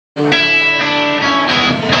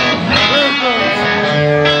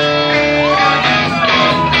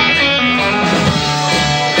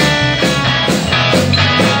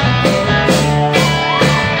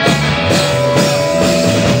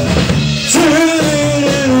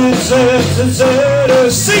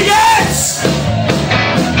Sing it!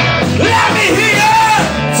 Let me hear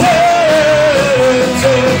you!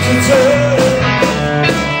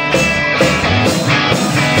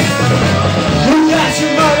 You got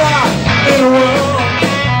your mother in the world.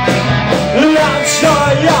 I'm sure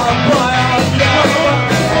you're boiled.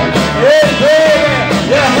 Hey baby,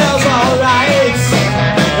 your hair's alright.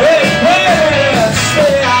 Hey baby,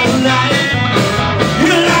 stay out night.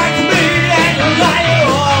 You like me and you like it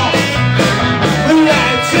all. You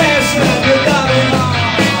like dancing and you love it all.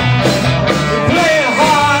 You play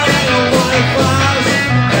hard and you want it fast.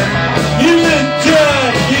 You look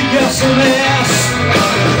good, you got some ass.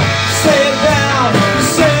 Say it down,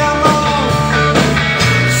 say I'm wrong.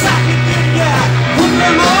 Suck it in ya, put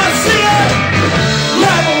them on, see it.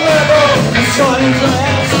 Rebel, rebel, it's all in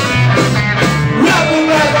class. Rebel,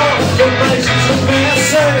 rebel, the place is a mess.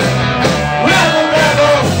 Rebel,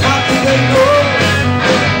 rebel, how can they know?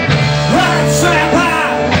 Right, trap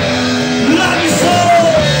high, love you so.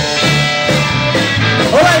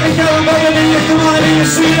 Alright, we go, everybody, you come on, you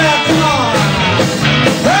see that, come on.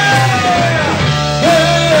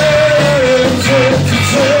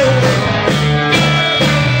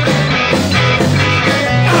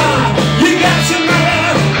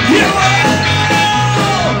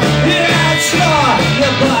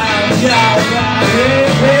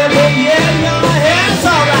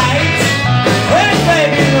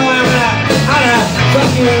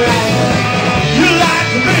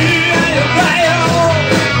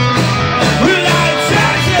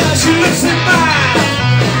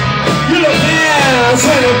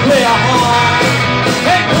 Play hard.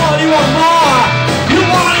 Hey Paul, you want more? You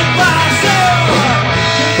want it faster?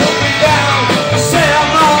 You put me down, say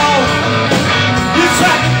I'm on. You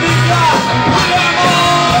try to think up, put them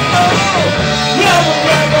on. Rebel,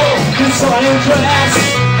 rebel, it's all in class.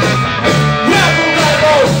 Rebel,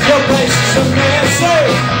 rebel, your place is a mess.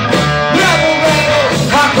 Rebel, rebel,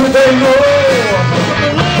 how could they know?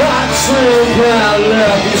 I think I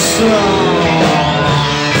love you so.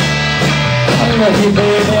 I love you,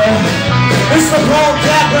 baby. It's the Amazing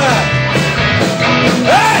Kappa.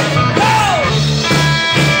 Hey, go!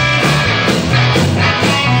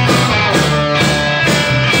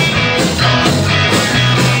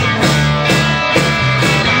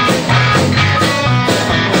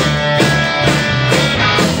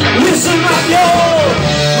 Listen up, yo!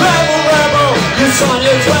 Rebel, rebel, it's on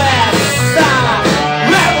your track. Stop!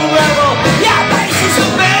 Rebel, rebel, yeah, bass is a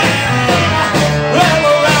man.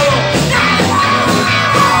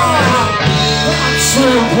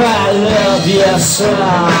 I love you so.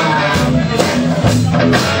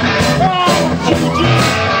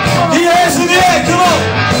 Yes, in the air, come on.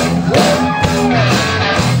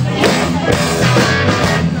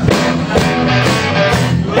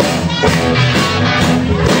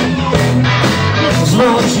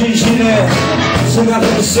 Small Gigi there, so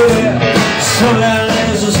nothing to say. So that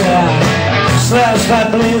lasers there, slaps by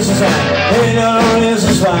blazers there. Ain't no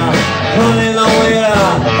lasers there, pulling the way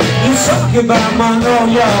out. You talk about my no,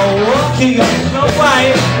 you're walking up no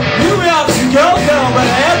way. You be up to go, girl, but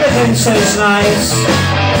everything tastes nice.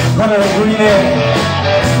 What a green egg.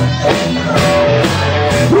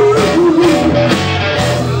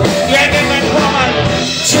 Yeah, get that boy.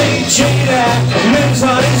 G.G. there, lives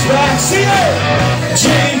on his back. See it?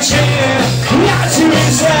 G.G. there, not to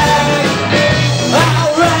his head.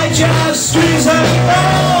 Outrageous streets of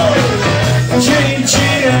gold. G.G.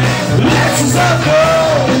 there, let's us up go.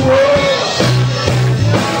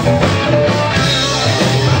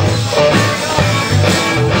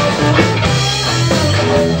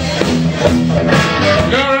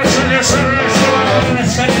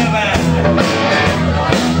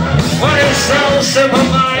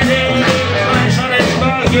 Simple-minded, eyes on his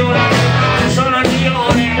arguing, eyes on a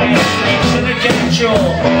yawning, sleeps in the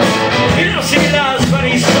control. He knows he loves, but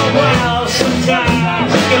he's so wild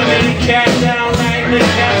sometimes. He's gonna be the cat down like the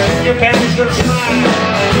cat in your pants gonna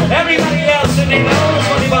smile. Everybody else and he knows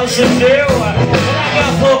what he wants to do. And I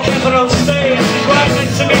got Paul Kappa on stage, he's right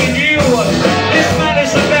next to me and you. This man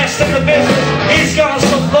is the best in the business, he's gone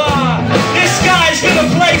so far. This guy's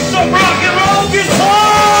gonna play some rock and roll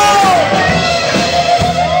guitar!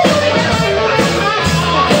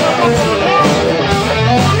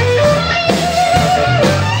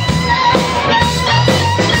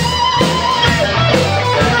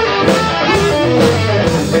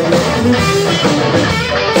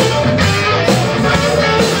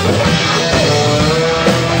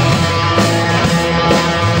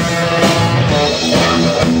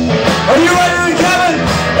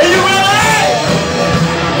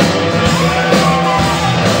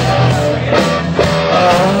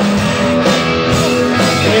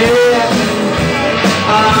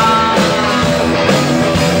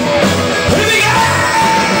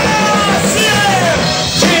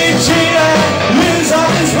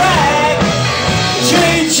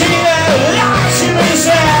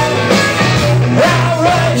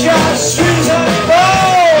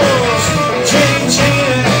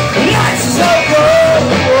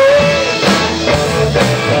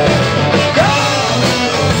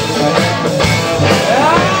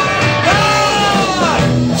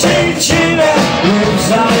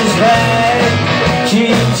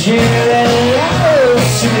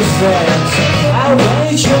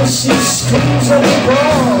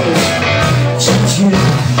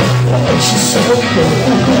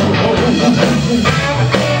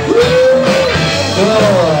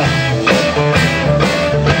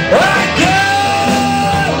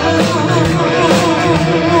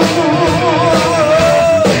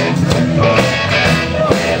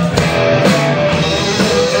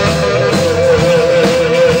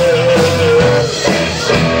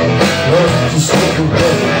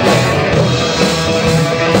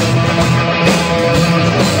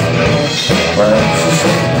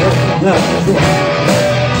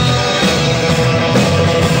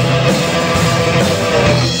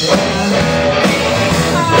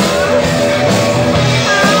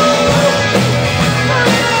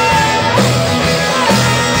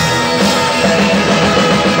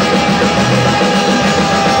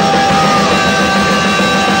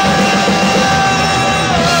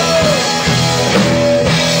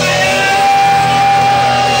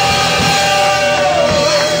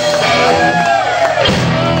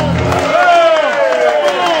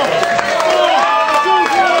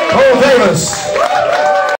 Davis.